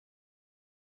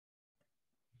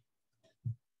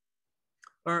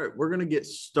All right, we're going to get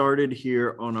started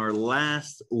here on our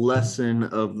last lesson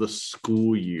of the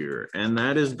school year, and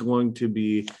that is going to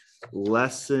be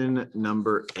lesson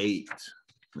number 8.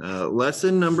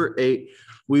 Lesson number 8,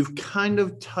 we've kind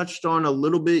of touched on a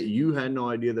little bit. You had no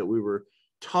idea that we were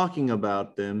talking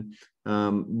about them,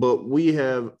 but we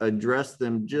have addressed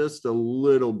them just a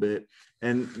little bit,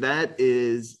 and that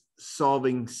is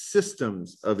solving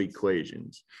systems of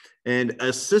equations. And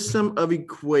a system of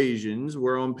equations,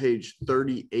 we're on page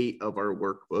 38 of our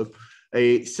workbook.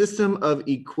 A system of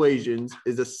equations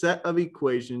is a set of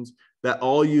equations that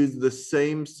all use the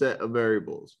same set of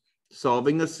variables.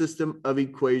 Solving a system of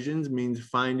equations means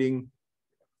finding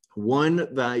one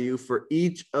value for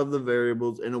each of the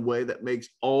variables in a way that makes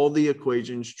all the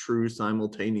equations true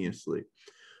simultaneously.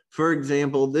 For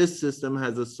example, this system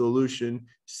has a solution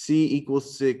C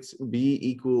equals 6,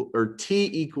 T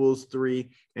equals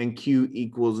 3, and Q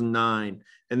equals 9.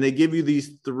 And they give you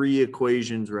these 3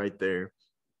 equations right there.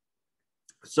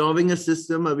 Solving a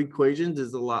system of equations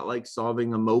is a lot like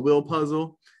solving a mobile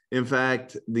puzzle. In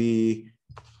fact,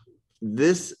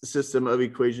 this system of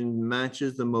equations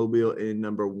matches the mobile in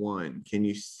number 1. Can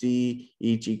you see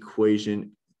each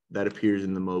equation that appears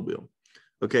in the mobile?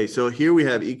 Okay, so here we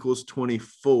have equals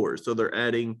 24. So they're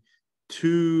adding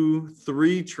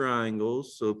 3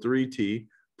 triangles, so 3t,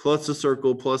 plus a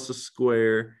circle plus a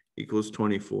square equals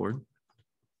 24.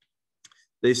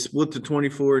 They split the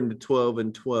 24 into 12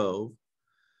 and 12.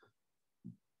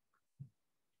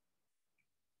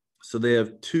 So they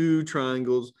have 2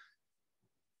 triangles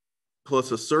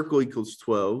plus a circle equals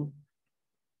 12.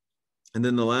 And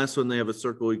then the last one, they have a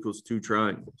circle equals 2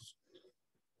 triangles.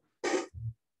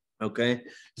 Okay,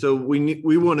 so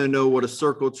we want to know what a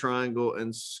circle, triangle,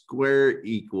 and square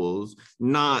equals,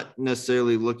 not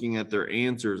necessarily looking at their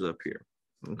answers up here.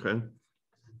 Okay.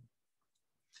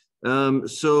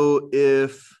 So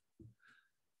if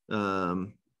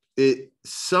it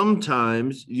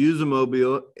sometimes use a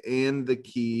mobile and the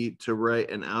key to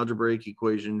write an algebraic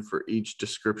equation for each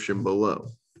description below.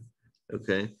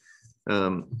 Okay.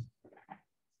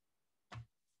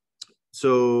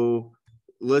 So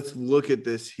let's look at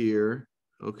this here,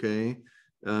 okay?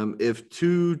 If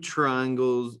 2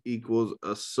 triangles equals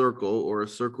a circle, or a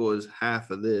circle is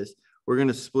half of this, we're going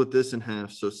to split this in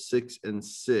half, so 6 and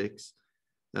 6.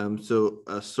 So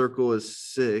a circle is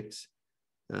 6.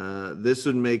 This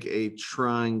would make a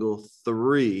triangle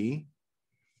 3.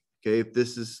 Okay, if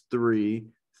this is 3,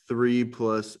 3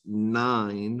 plus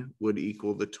 9 would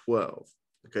equal the 12.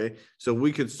 Okay, so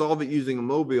we could solve it using a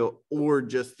mobile or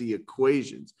just the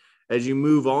equations. As you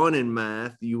move on in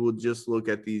math, you will just look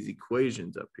at these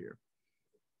equations up here.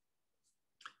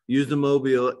 Use the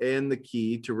mobile and the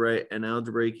key to write an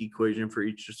algebraic equation for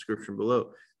each description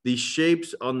below. The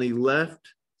shapes on the left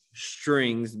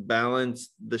strings balance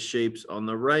the shapes on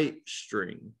the right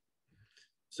string.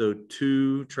 So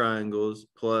 2 triangles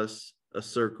plus a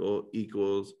circle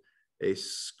equals a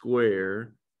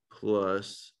square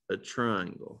plus a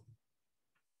triangle.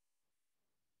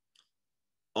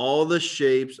 All the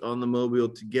shapes on the mobile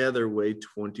together weigh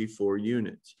 24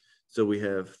 units. So we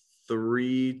have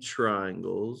 3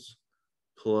 triangles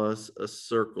plus a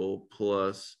circle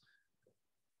plus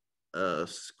a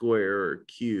square, or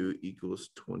Q, equals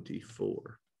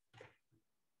 24.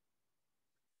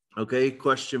 Okay,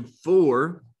 question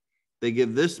 4, they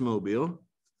give this mobile.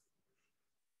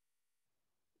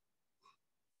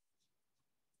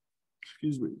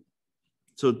 Excuse me.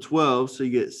 So 12, so you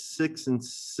get 6 and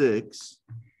 6.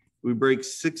 We break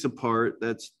 6 apart,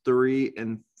 that's 3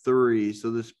 and 3. So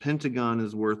this pentagon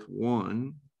is worth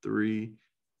 1, 3,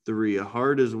 3. A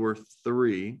heart is worth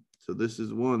 3. So this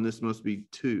is 1, this must be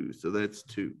 2. So that's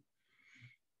 2.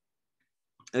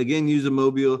 Again, use a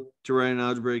mobile to write an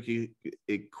algebraic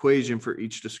equation for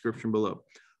each description below.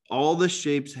 All the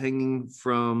shapes hanging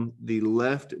from the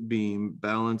left beam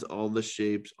balance all the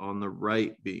shapes on the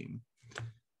right beam.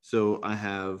 So I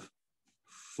have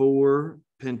 4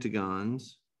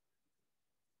 pentagons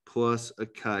plus a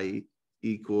kite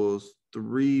equals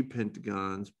 3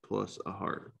 pentagons plus a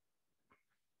heart.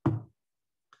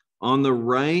 On the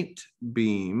right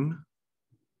beam,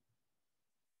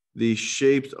 the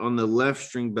shapes on the left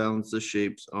string balance the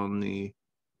shapes on the,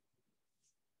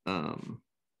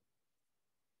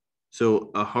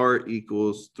 so a heart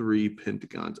equals 3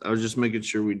 pentagons. I was just making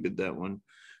sure we did that one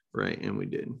right, and we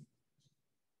did.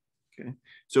 Okay,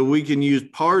 so we can use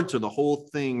parts of the whole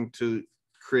thing to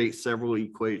create several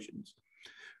equations.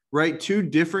 Write 2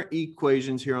 different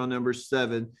equations here on number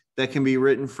 7 that can be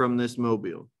written from this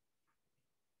mobile.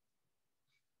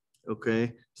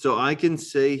 Okay, so I can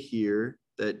say here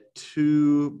that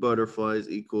 2 butterflies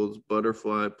equals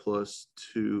butterfly plus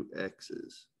 2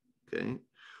 X's, okay?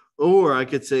 Or I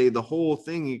could say the whole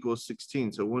thing equals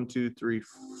 16. So 1, 2, 3,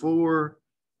 4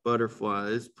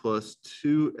 butterflies plus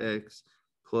 2X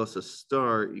plus a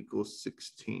star equals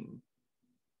 16.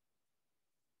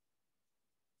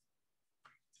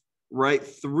 Write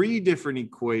 3 different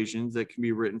equations that can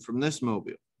be written from this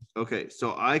mobile. Okay,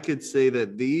 so I could say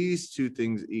that these two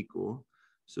things equal.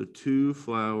 So 2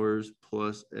 flowers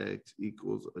plus X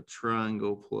equals a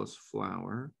triangle plus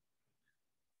flower.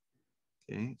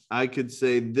 Okay, I could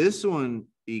say this one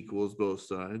equals both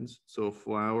sides. So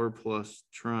flower plus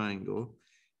triangle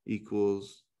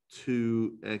equals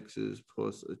 2 X's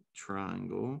plus a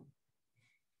triangle.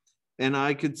 And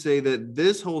I could say that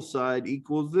this whole side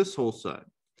equals this whole side.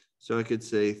 So I could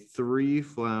say 3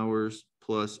 flowers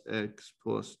plus X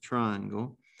plus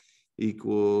triangle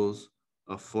equals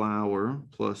a flower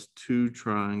plus 2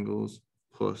 triangles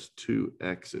plus 2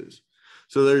 X's.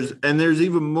 So there's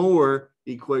even more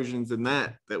equations than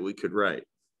that we could write.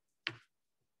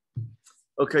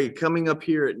 Okay, coming up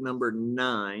here at number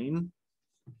 9,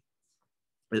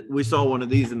 we saw one of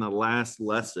these in the last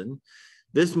lesson.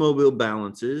 This mobile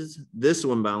balances, this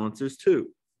one balances too.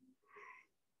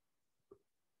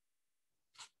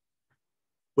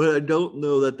 But I don't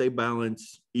know that they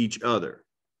balance each other,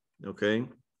 okay?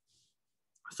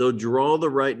 So draw the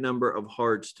right number of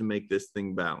hearts to make this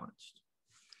thing balanced.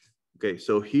 Okay,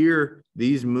 so here,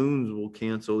 these moons will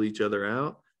cancel each other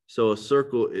out. So a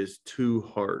circle is 2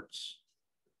 hearts.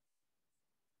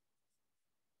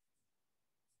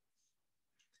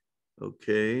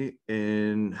 Okay,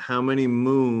 and how many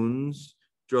moons?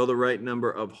 Draw the right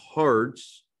number of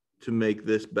hearts to make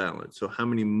this balance. So how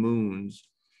many moons?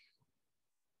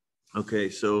 Okay,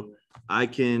 so I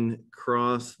can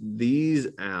cross these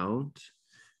out,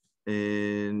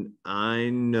 and I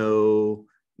know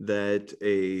that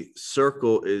a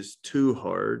circle is 2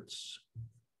 hearts.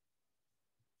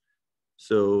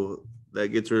 So that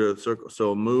gets rid of the circle.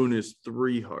 So a moon is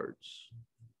 3 hearts.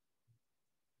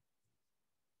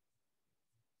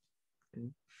 Okay.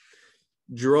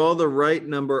 Draw the right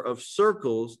number of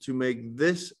circles to make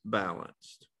this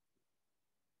balanced.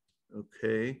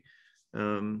 Okay.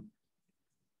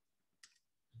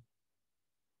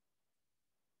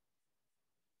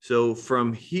 So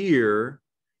from here,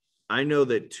 I know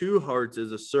that 2 hearts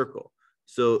is a circle.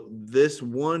 So this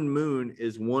 1 moon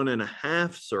is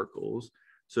 1.5 circles.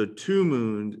 So 2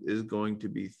 moons is going to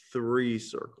be 3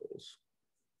 circles.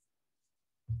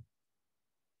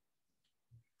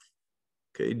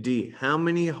 Okay, D, how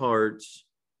many hearts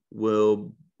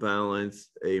will balance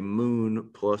a moon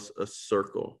plus a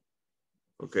circle?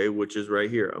 Okay, which is right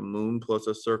here, a moon plus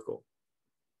a circle.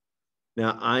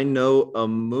 Now I know a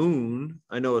moon,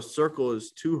 I know a circle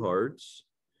is 2 hearts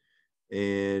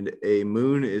and a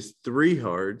moon is 3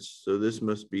 hearts. So this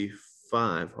must be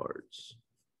 5 hearts.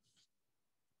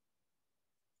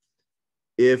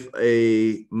 If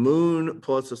a moon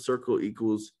plus a circle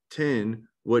equals 10,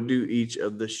 what do each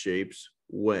of the shapes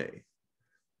weigh?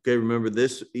 Okay, remember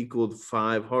this equaled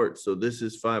 5 hearts. So this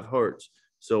is 5 hearts.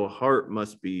 So a heart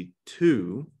must be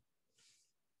 2.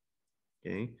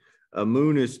 Okay. A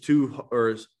moon is 2,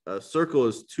 or a circle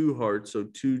is 2 hearts. So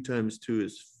 2 times 2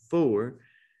 is 4.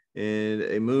 And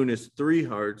a moon is 3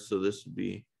 hearts. So this would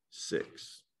be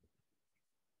 6.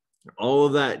 All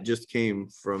of that just came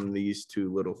from these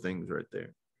 2 little things right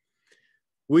there.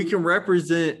 We can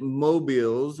represent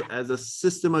mobiles as a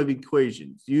system of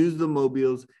equations. Use the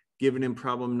mobiles given in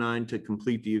problem 9 to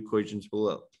complete the equations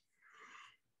below.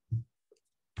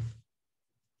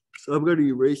 So I'm going to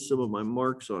erase some of my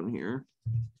marks on here.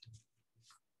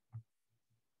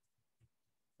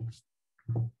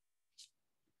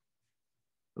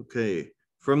 Okay,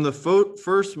 from the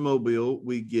first mobile,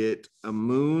 we get a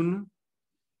moon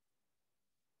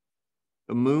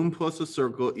plus a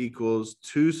circle equals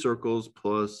 2 circles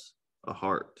plus a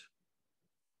heart.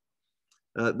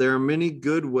 There are many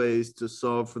good ways to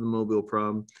solve for the mobile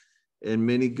problem and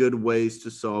many good ways to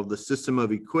solve the system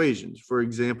of equations. For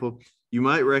example, you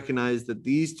might recognize that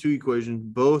these 2 equations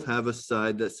both have a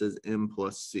side that says m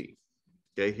plus c.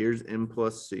 Okay, here's m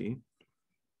plus c.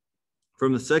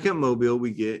 From the second mobile,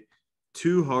 we get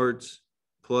 2 hearts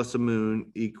plus a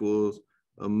moon equals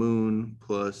a moon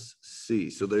plus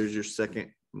c. So there's your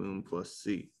second moon plus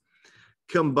c.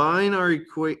 Combining our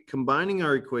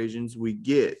equations, we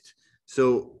get,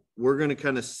 so we're going to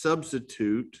kind of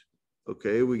substitute.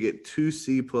 Okay, we get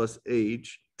 2c plus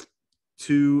h,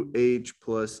 2h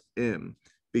plus m.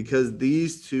 Because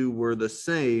these 2 were the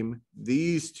same,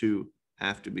 these 2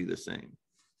 have to be the same.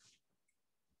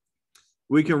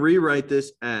 We can rewrite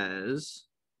this as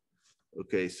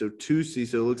Okay, so 2C,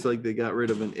 so it looks like they got rid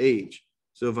of an H.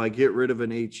 So if I get rid of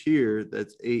an H here,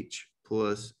 that's H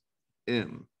plus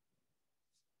M.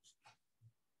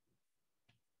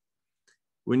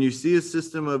 When you see a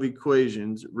system of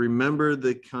equations, remember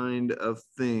the kind of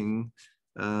thing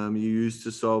you use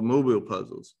to solve mobile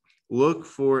puzzles. Look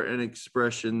for an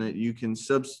expression that you can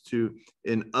substitute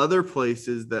in other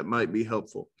places that might be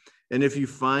helpful. And if you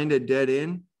find a dead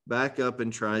end, back up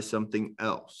and try something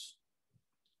else.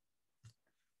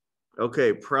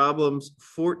 Okay, problems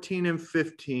 14 and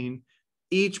 15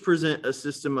 each present a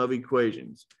system of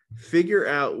equations. Figure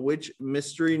out which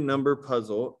mystery number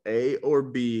puzzle, A or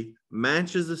B,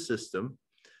 matches the system.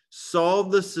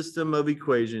 Solve the system of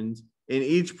equations. In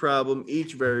each problem,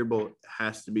 each variable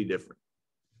has to be different.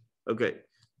 Okay,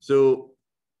 so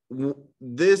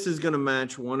this is going to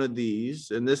match one of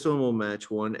these, and this one will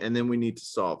match one, and then we need to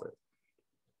solve it.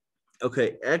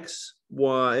 Okay, x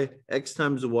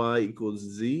times y equals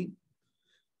z.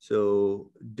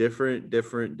 So different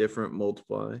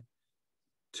multiply.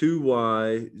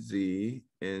 2y, z,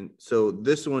 and so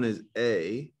this one is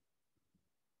a.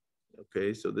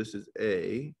 Okay, so this is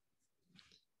a.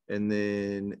 And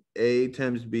then a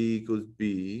times b equals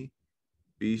b.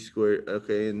 B squared,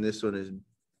 okay, and this one is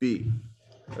b.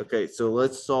 Okay, so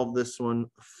let's solve this one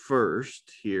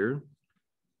first here.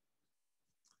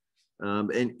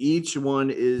 And each one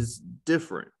is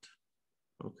different,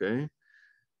 okay?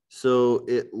 So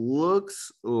it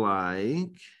looks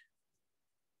like,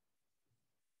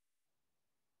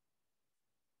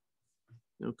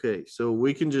 okay, so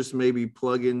we can just maybe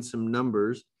plug in some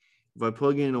numbers. If I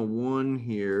plug in a 1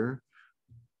 here,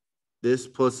 this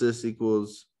plus this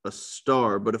equals a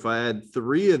star. But if I add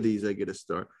 3 of these, I get a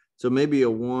star. So maybe a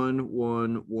 1,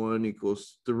 1, 1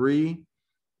 equals 3.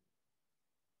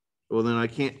 Well, then I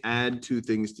can't add 2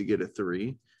 things to get a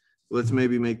 3. Let's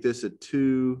maybe make this a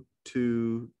 2,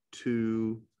 2,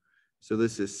 2. So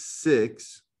this is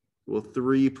 6. Well,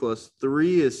 3 plus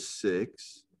 3 is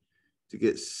 6. To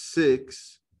get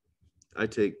 6, I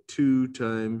take 2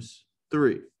 times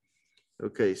 3.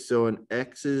 Okay, so an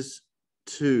x is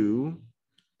 2,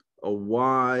 a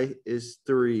y is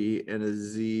 3, and a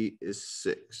z is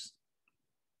 6.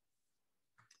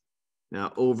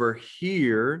 Now over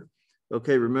here,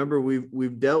 okay, remember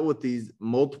we've dealt with these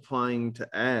multiplying to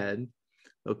add.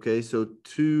 Okay, so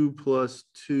 2 plus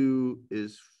 2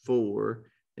 is 4,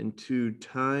 and 2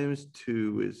 times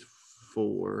 2 is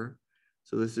 4.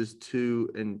 So this is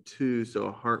 2 and 2, so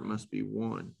a heart must be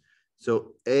 1.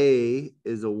 So A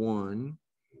is a 1,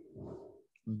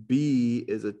 B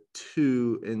is a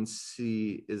 2, and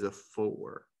C is a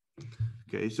 4.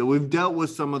 Okay, so we've dealt with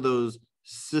some of those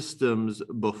systems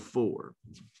before.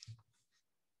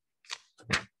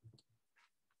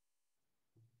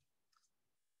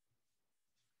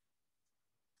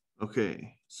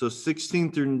 Okay, so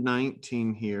 16 through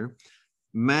 19 here.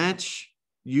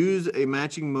 Use a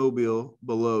matching mobile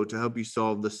below to help you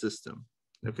solve the system.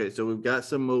 Okay, so we've got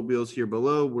some mobiles here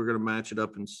below. We're going to match it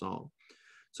up and solve.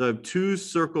 So I have 2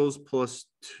 circles plus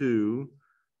 2.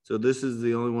 So this is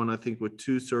the only one I think with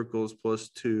 2 circles plus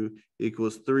 2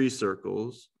 equals 3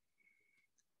 circles.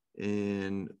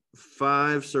 And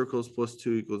 5 circles plus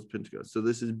 2 equals pentagon. So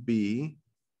this is B.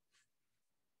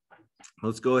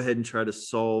 Let's go ahead and try to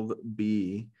solve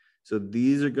B. So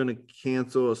these are going to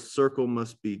cancel. A circle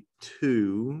must be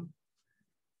 2.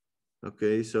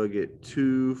 Okay, so I get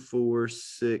 2, 4,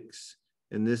 6,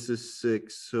 and this is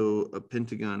 6. So a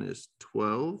pentagon is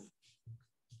 12.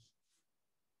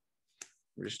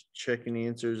 We're just checking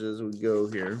answers as we go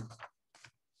here.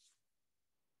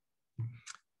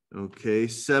 Okay,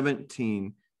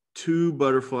 17. 2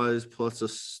 butterflies plus a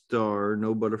star.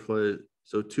 No butterfly.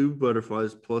 So 2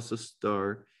 butterflies plus a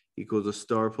star equals a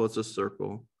star plus a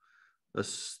circle. A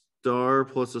star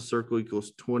plus a circle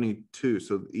equals 22.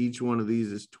 So each one of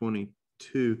these is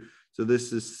 22. So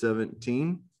this is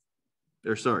 17.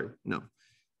 Or sorry, no.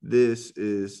 This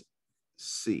is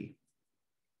C.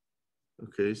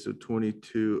 Okay, so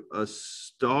 22. A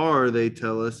star, they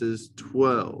tell us, is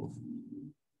 12.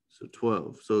 So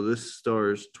 12. So this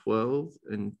star is 12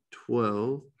 and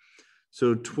 12.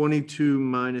 So 22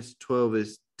 minus 12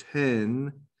 is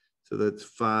 10. So that's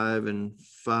 5 and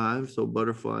 5. So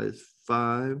butterfly is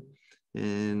 5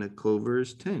 and a clover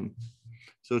is 10.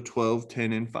 So 12,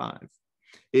 10, and 5.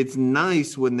 It's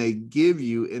nice when they give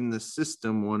you in the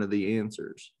system one of the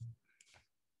answers.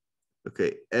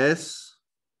 Okay, S.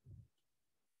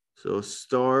 So a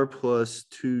star plus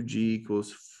 2G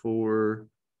equals 4.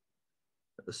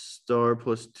 A star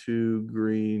plus 2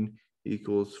 green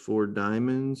equals 4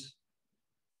 diamonds.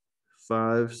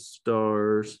 5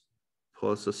 stars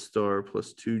plus a star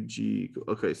plus 2G.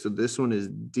 Okay, so this one is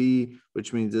D,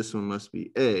 which means this one must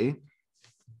be A.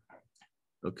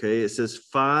 Okay, it says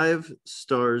 5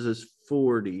 stars is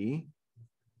 40.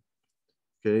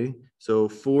 Okay, so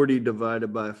 40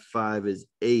 divided by 5 is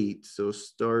 8. So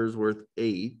stars worth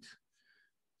 8.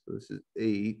 So this is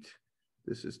 8.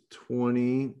 This is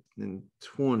 20 and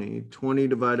 20. 20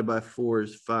 divided by 4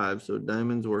 is 5. So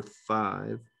diamond's worth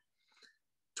 5.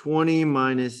 20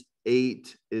 minus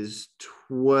 8 is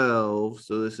 12.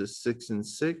 So this is 6 and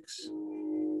 6.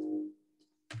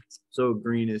 So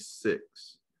green is 6.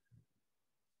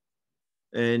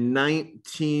 And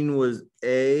 19 was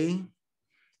A.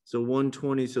 So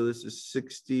 120, so this is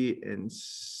 60 and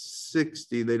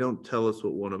 60. They don't tell us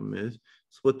what one of them is.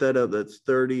 Split that up, that's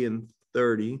 30 and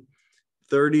 30.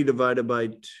 30 divided by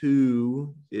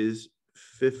 2 is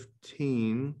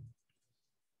 15.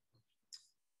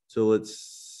 So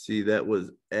let's see, that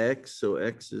was X, so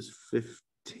X is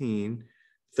 15.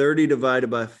 30 divided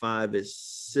by 5 is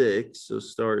 6, so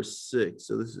star is 6.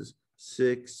 So this is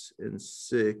 6 and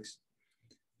 6.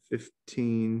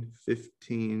 15,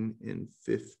 15, and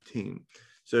 15.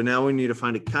 So now we need to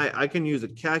find I can use a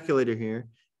calculator here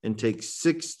and take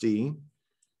 60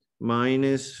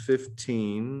 minus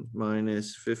 15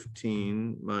 minus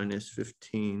 15 minus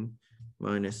 15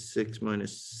 minus 6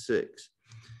 minus 6.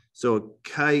 So a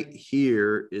kite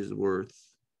here is worth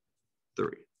 3.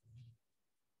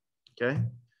 Okay.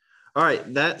 All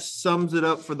right. That sums it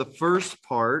up for the first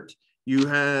part. You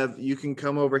can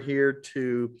come over here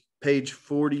to page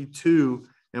 42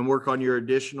 and work on your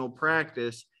additional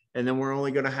practice. And then we're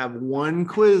only going to have one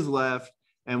quiz left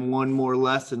and one more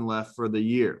lesson left for the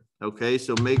year. Okay,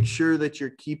 so make sure that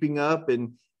you're keeping up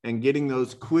and getting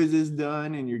those quizzes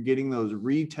done and you're getting those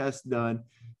retests done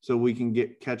so we can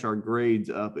catch our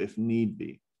grades up if need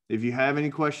be. If you have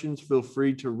any questions, feel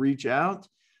free to reach out.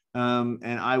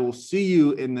 And I will see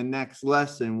you in the next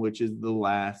lesson, which is the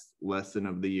last lesson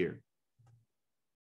of the year.